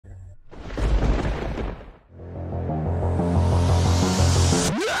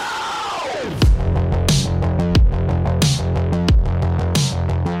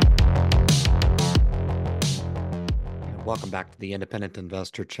the Independent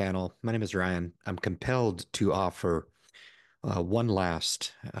Investor Channel. My name is Ryan. I'm compelled to offer one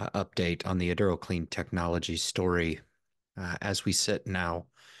last update on the Aduro Clean Technologies story. As we sit now,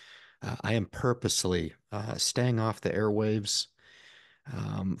 I am purposely staying off the airwaves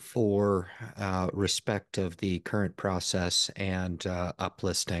for respect of the current process and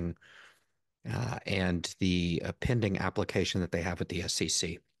uplisting and the pending application that they have with the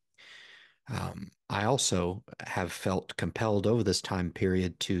SEC. I also have felt compelled over this time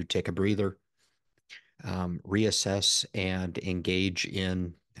period to take a breather, reassess, and engage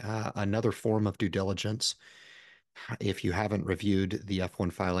in another form of due diligence. If you haven't reviewed the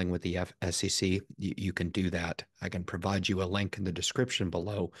F1 filing with the SEC, you can do that. I can provide you a link in the description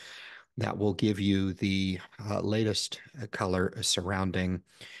below that will give you the latest color surrounding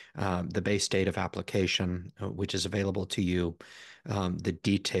the base date of application, which is available to you, the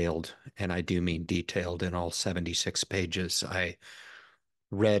detailed, and I do mean detailed in all 76 pages. I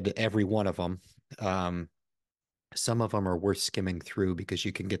read every one of them. Some of them are worth skimming through because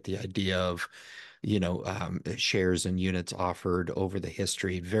you can get the idea of, shares and units offered over the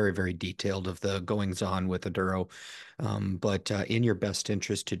history, very, very detailed of the goings on with Aduro. But in your best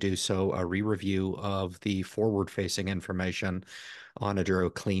interest to do so, a re-review of the forward-facing information on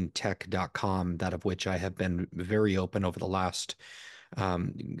AduroCleanTech.com, that of which I have been very open over the last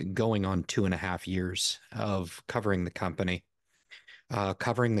going on 2.5 years of covering the company. At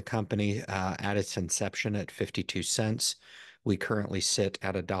its inception at 52 cents. We currently sit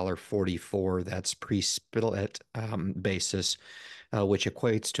at $1.44. That's pre-split basis, which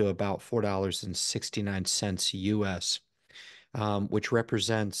equates to about $4.69 US, which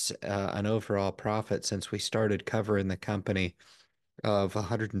represents an overall profit since we started covering the company of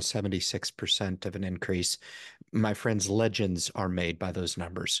 176% of an increase. My friends, legends are made by those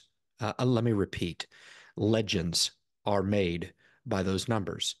numbers. Let me repeat, legends are made by those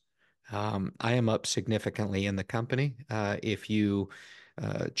numbers. I am up significantly in the company. If you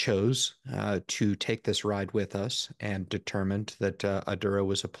chose to take this ride with us and determined that Aduro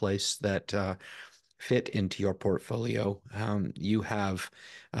was a place that fit into your portfolio, you have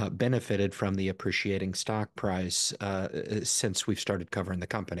benefited from the appreciating stock price since we've started covering the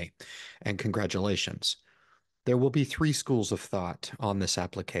company. And congratulations. There will be three schools of thought on this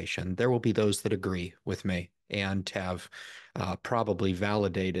application. There will be those that agree with me and have probably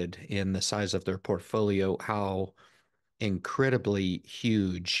validated in the size of their portfolio how incredibly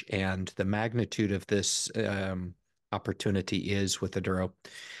huge and the magnitude of this opportunity is with Aduro.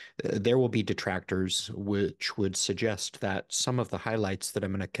 There will be detractors which would suggest that some of the highlights that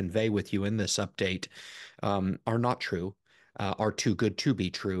I'm going to convey with you in this update are not true, are too good to be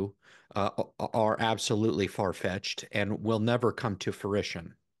true, are absolutely far-fetched, and will never come to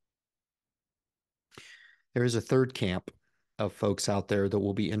fruition. There is a third camp of folks out there that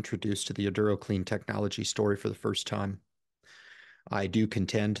will be introduced to the Aduro Clean Technology story for the first time. I do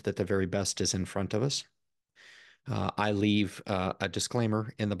contend that the very best is in front of us. I leave a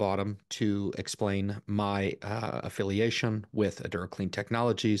disclaimer in the bottom to explain my affiliation with Aduro Clean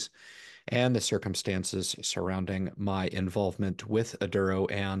Technologies and the circumstances surrounding my involvement with Aduro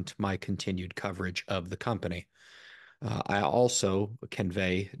and my continued coverage of the company. I also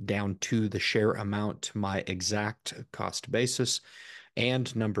convey down to the share amount my exact cost basis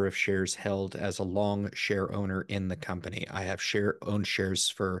and number of shares held as a long share owner in the company. I have owned shares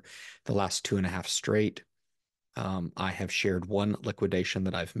for the last 2.5 straight. I have shared one liquidation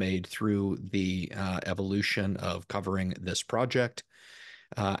that I've made through the evolution of covering this project.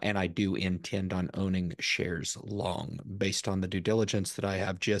 And I do intend on owning shares long based on the due diligence that I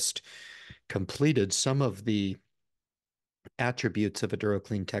have just completed. Some of the attributes of Aduro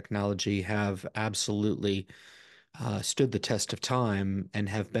Clean Technology have absolutely stood the test of time and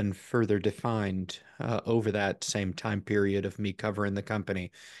have been further defined over that same time period of me covering the company.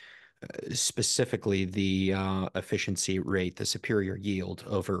 Specifically, the efficiency rate, the superior yield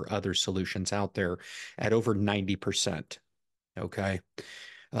over other solutions out there at over 90%. Okay.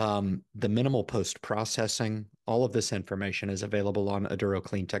 The minimal post-processing, all of this information is available on Aduro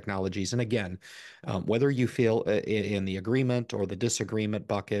Clean Technologies. And again, whether you feel in the agreement or the disagreement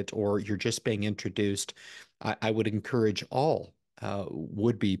bucket, or you're just being introduced, I would encourage all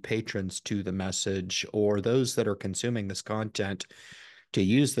would-be patrons to the message or those that are consuming this content to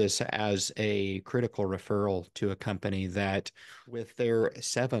use this as a critical referral to a company that, with their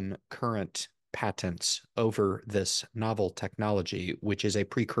 7 current patents over this novel technology, which is a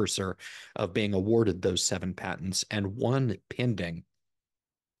precursor of being awarded those 7 patents and 1 pending,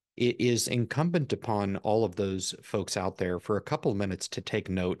 it is incumbent upon all of those folks out there for a couple of minutes to take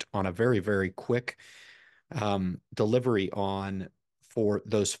note on a very, very quick delivery on for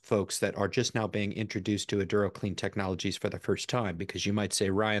those folks that are just now being introduced to Aduro Clean Technologies for the first time, because you might say,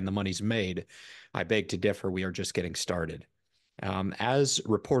 Ryan, the money's made. I beg to differ. We are just getting started. As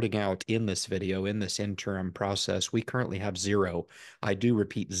reporting out in this video, in this interim process, we currently have zero, I do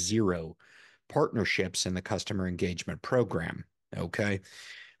repeat, zero partnerships in the customer engagement program. Okay.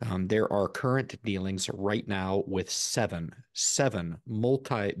 There are current dealings right now with seven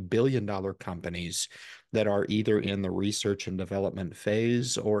multi-billion dollar companies that are either in the research and development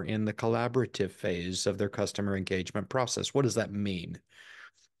phase or in the collaborative phase of their customer engagement process. What does that mean?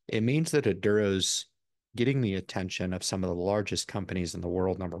 It means that Aduro's getting the attention of some of the largest companies in the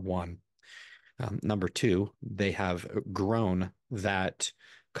world, number one. Number two, they have grown that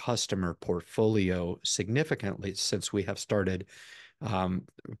customer portfolio significantly since we have started um,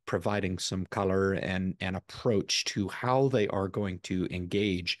 providing some color and approach to how they are going to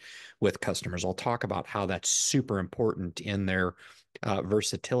engage with customers. I'll talk about how that's super important in their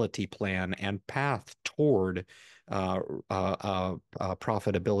versatility plan and path toward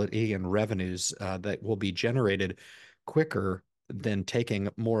profitability and revenues that will be generated quicker than taking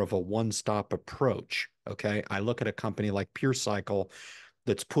more of a one-stop approach. Okay. I look at a company like PureCycle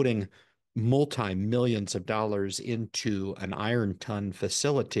that's putting multi-millions of dollars into an iron ton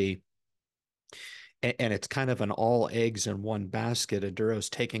facility, and it's kind of an all eggs in one basket. Aduro's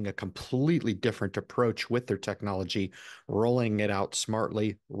taking a completely different approach with their technology, rolling it out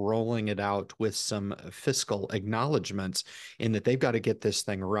smartly, rolling it out with some fiscal acknowledgments in that they've got to get this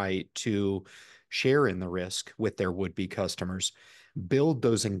thing right to share in the risk with their would-be customers, build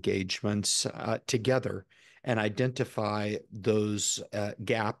those engagements together, and identify those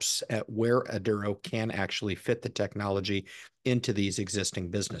gaps at where Aduro can actually fit the technology into these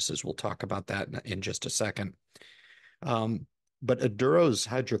existing businesses. We'll talk about that in just a second. But Aduro's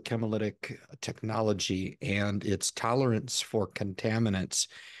hydrochemolytic technology and its tolerance for contaminants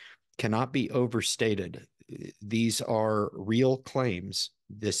cannot be overstated. These are real claims.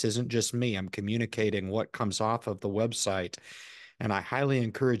 This isn't just me. I'm communicating what comes off of the website. And I highly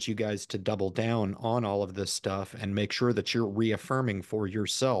encourage you guys to double down on all of this stuff and make sure that you're reaffirming for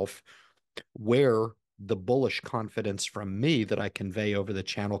yourself where the bullish confidence from me that I convey over the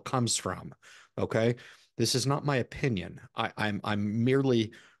channel comes from. Okay. This is not my opinion. I'm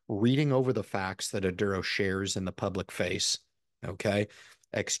merely reading over the facts that Aduro shares in the public face. Okay.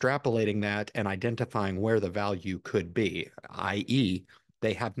 Extrapolating that and identifying where the value could be, i.e.,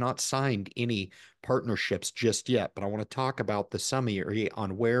 they have not signed any partnerships just yet, but I want to talk about the summary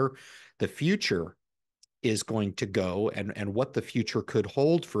on where the future is going to go and what the future could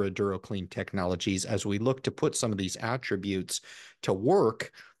hold for Aduro Clean Technologies as we look to put some of these attributes to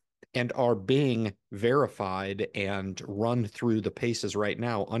work and are being verified and run through the paces right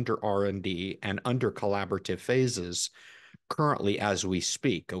now under R&D and under collaborative phases currently as we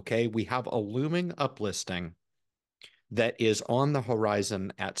speak. Okay, we have a looming uplisting that is on the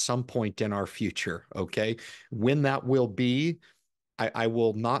horizon at some point in our future. Okay, when that will be, I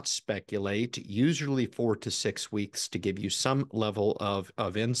will not speculate, usually 4 to 6 weeks to give you some level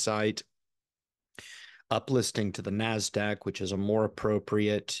of insight. Uplisting to the NASDAQ, which is a more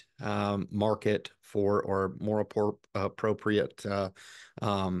appropriate market for, or more appropriate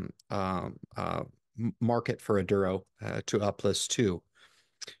market for Aduro to uplist to.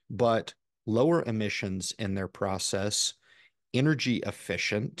 But lower emissions in their process, energy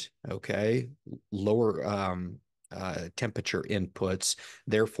efficient, okay, lower temperature inputs,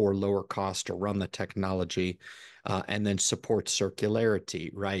 therefore lower cost to run the technology, and then support circularity,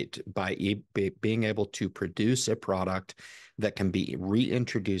 right? By being able to produce a product that can be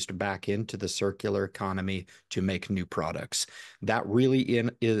reintroduced back into the circular economy to make new products. That really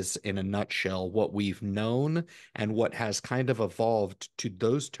is, in a nutshell, what we've known and what has kind of evolved to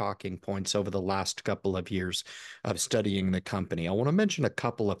those talking points over the last couple of years of studying the company. I want to mention a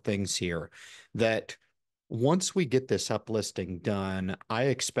couple of things here that once we get this uplisting done, I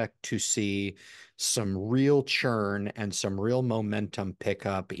expect to see some real churn and some real momentum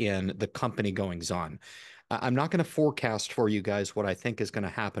pickup in the company goings on. I'm not going to forecast for you guys what I think is going to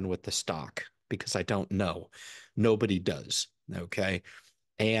happen with the stock because I don't know. Nobody does. Okay.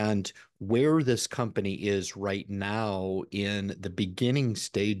 And where this company is right now in the beginning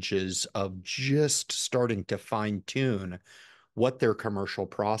stages of just starting to fine tune what their commercial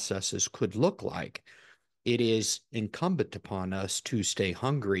processes could look like, it is incumbent upon us to stay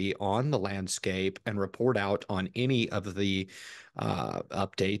hungry on the landscape and report out on any of the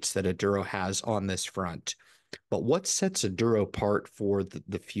updates that Aduro has on this front. But what sets Aduro apart for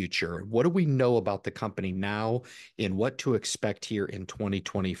the future? What do we know about the company now and what to expect here in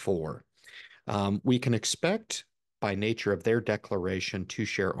 2024? We can expect, by nature of their declaration to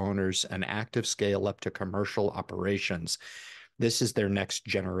share owners, an active scale up to commercial operations. This is their next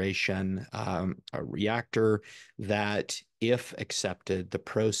generation a reactor that, if accepted, the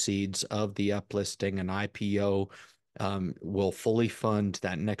proceeds of the uplisting and IPO will fully fund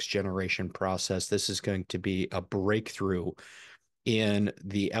that next generation process. This is going to be a breakthrough in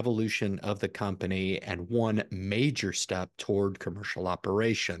the evolution of the company and one major step toward commercial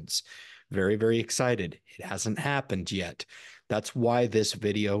operations. Very, very excited. It hasn't happened yet. That's why this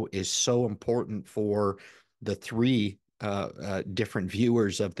video is so important for the three different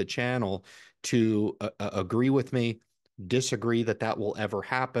viewers of the channel to agree with me, disagree that that will ever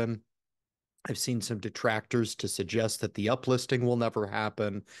happen. I've seen some detractors to suggest that the uplisting will never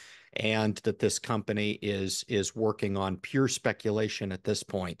happen and that this company is working on pure speculation at this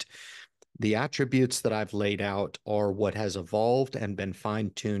point. The attributes that I've laid out are what has evolved and been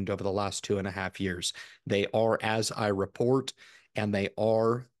fine-tuned over the last 2.5 years. They are as I report, and they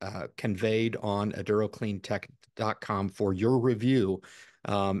are conveyed on AduroCleanTech.com for your review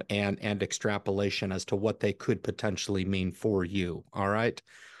and extrapolation as to what they could potentially mean for you. All right.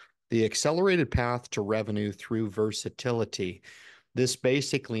 The accelerated path to revenue through versatility. This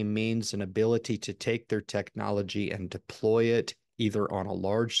basically means an ability to take their technology and deploy it either on a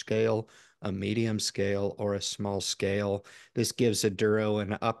large scale, a medium scale, or a small scale. This gives Aduro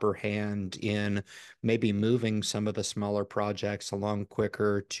an upper hand in maybe moving some of the smaller projects along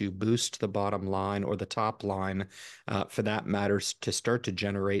quicker to boost the bottom line or the top line, for that matter, to start to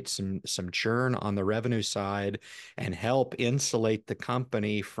generate some churn on the revenue side and help insulate the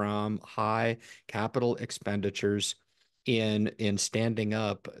company from high capital expenditures in standing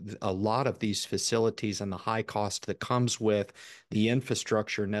up a lot of these facilities and the high cost that comes with the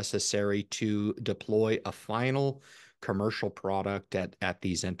infrastructure necessary to deploy a final commercial product at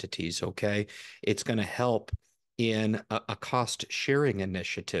these entities. Okay. It's going to help in a cost sharing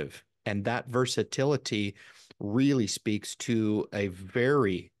initiative. And that versatility really speaks to a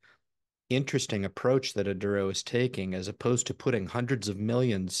very interesting approach that Aduro is taking, as opposed to putting hundreds of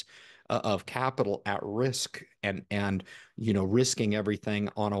millions of capital at risk and risking everything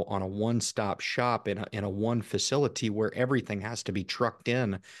on a one-stop shop in a one facility where everything has to be trucked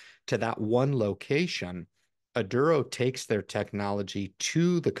in to that one location. Aduro takes their technology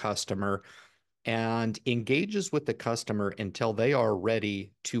to the customer and engages with the customer until they are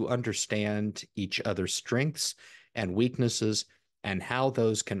ready to understand each other's strengths and weaknesses and how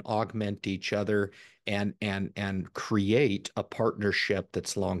those can augment each other and create a partnership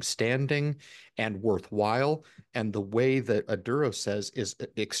that's long-standing and worthwhile. And the way that Aduro says is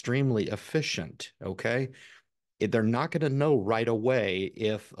extremely efficient. Okay. They're not going to know right away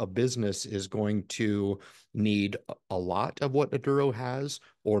if a business is going to need a lot of what Aduro has,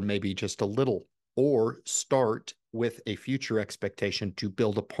 or maybe just a little, or start with a future expectation to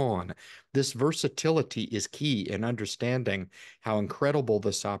build upon. This versatility is key in understanding how incredible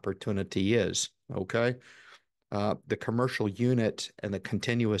this opportunity is. Okay. The commercial unit and the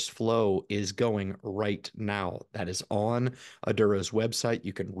continuous flow is going right now. That is on Aduro's website.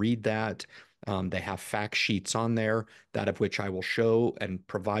 You can read that. They have fact sheets on there, that of which I will show and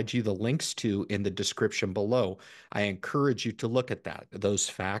provide you the links to in the description below. I encourage you to look at that. Those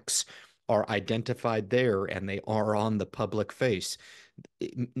facts are identified there and they are on the public face.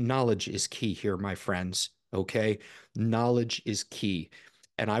 Knowledge is key here, my friends. Okay. Knowledge is key.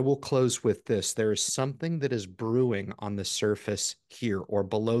 And I will close with this. There is something that is brewing on the surface here or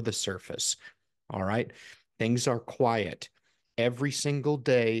below the surface. All right. Things are quiet. Every single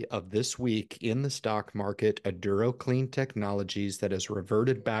day of this week in the stock market, Aduro Clean Technologies, that has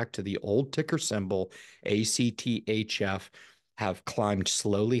reverted back to the old ticker symbol, ACTHF, have climbed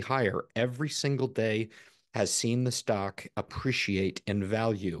slowly higher. Every single day has seen the stock appreciate in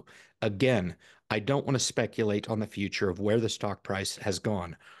value. Again, I don't want to speculate on the future of where the stock price has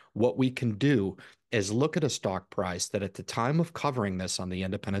gone. What we can do is look at a stock price that at the time of covering this on the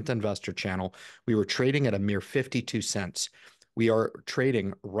Independent Investor channel, we were trading at a mere 52 cents. We are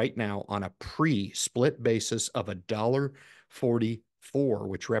trading right now on a pre-split basis of $1.44,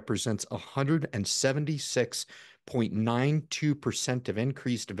 which represents 176.92% of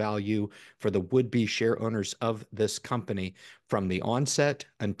increased value for the would-be share owners of this company from the onset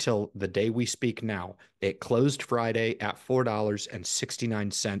until the day we speak now. It closed Friday at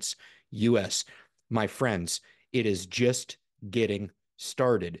 $4.69 US. My friends, it is just getting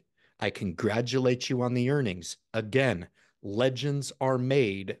started. I congratulate you on the earnings. Again, legends are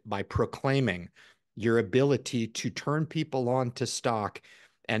made by proclaiming your ability to turn people on to stock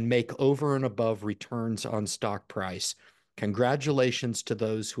and make over and above returns on stock price. Congratulations to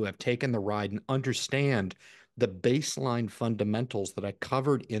those who have taken the ride and understand the baseline fundamentals that I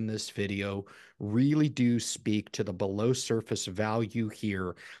covered in this video really do speak to the below surface value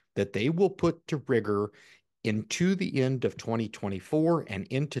here that they will put to rigor into the end of 2024 and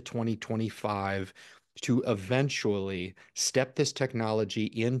into 2025 to eventually step this technology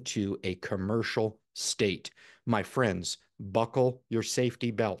into a commercial state. My friends, buckle your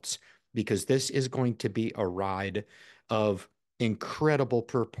safety belts because this is going to be a ride of incredible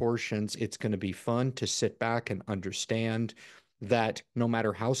proportions. It's going to be fun to sit back and understand that no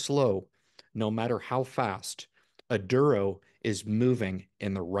matter how slow, no matter how fast, Aduro is moving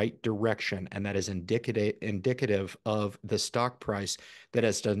in the right direction, and that is indicative of the stock price that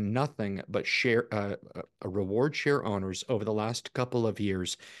has done nothing but reward share owners over the last couple of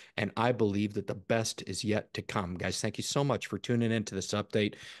years. And I believe that the best is yet to come. Guys, thank you so much for tuning into this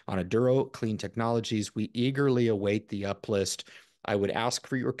update on Aduro Clean Technologies. We eagerly await the uplist. I would ask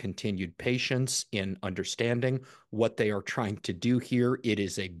for your continued patience in understanding what they are trying to do here. It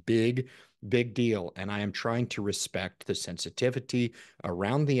is a big deal, and I am trying to respect the sensitivity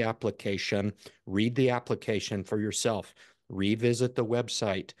around the application. Read the application for yourself. Revisit the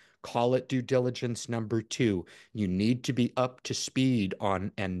website. Call it due diligence number 2. You need to be up to speed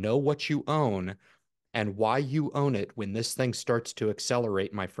on and know what you own and why you own it when this thing starts to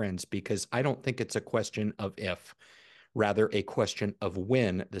accelerate, my friends, because I don't think it's a question of if, rather a question of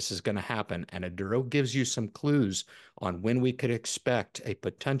when this is going to happen. And Aduro gives you some clues on when we could expect a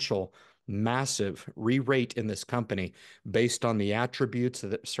potential massive re-rate in this company based on the attributes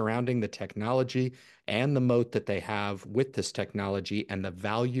that surrounding the technology and the moat that they have with this technology and the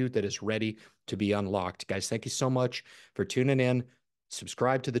value that is ready to be unlocked. Guys, thank you so much for tuning in.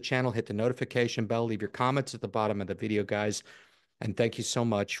 Subscribe to the channel, hit the notification bell, leave your comments at the bottom of the video, guys. And thank you so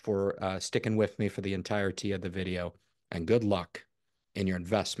much for sticking with me for the entirety of the video. And good luck in your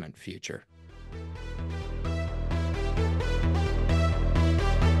investment future.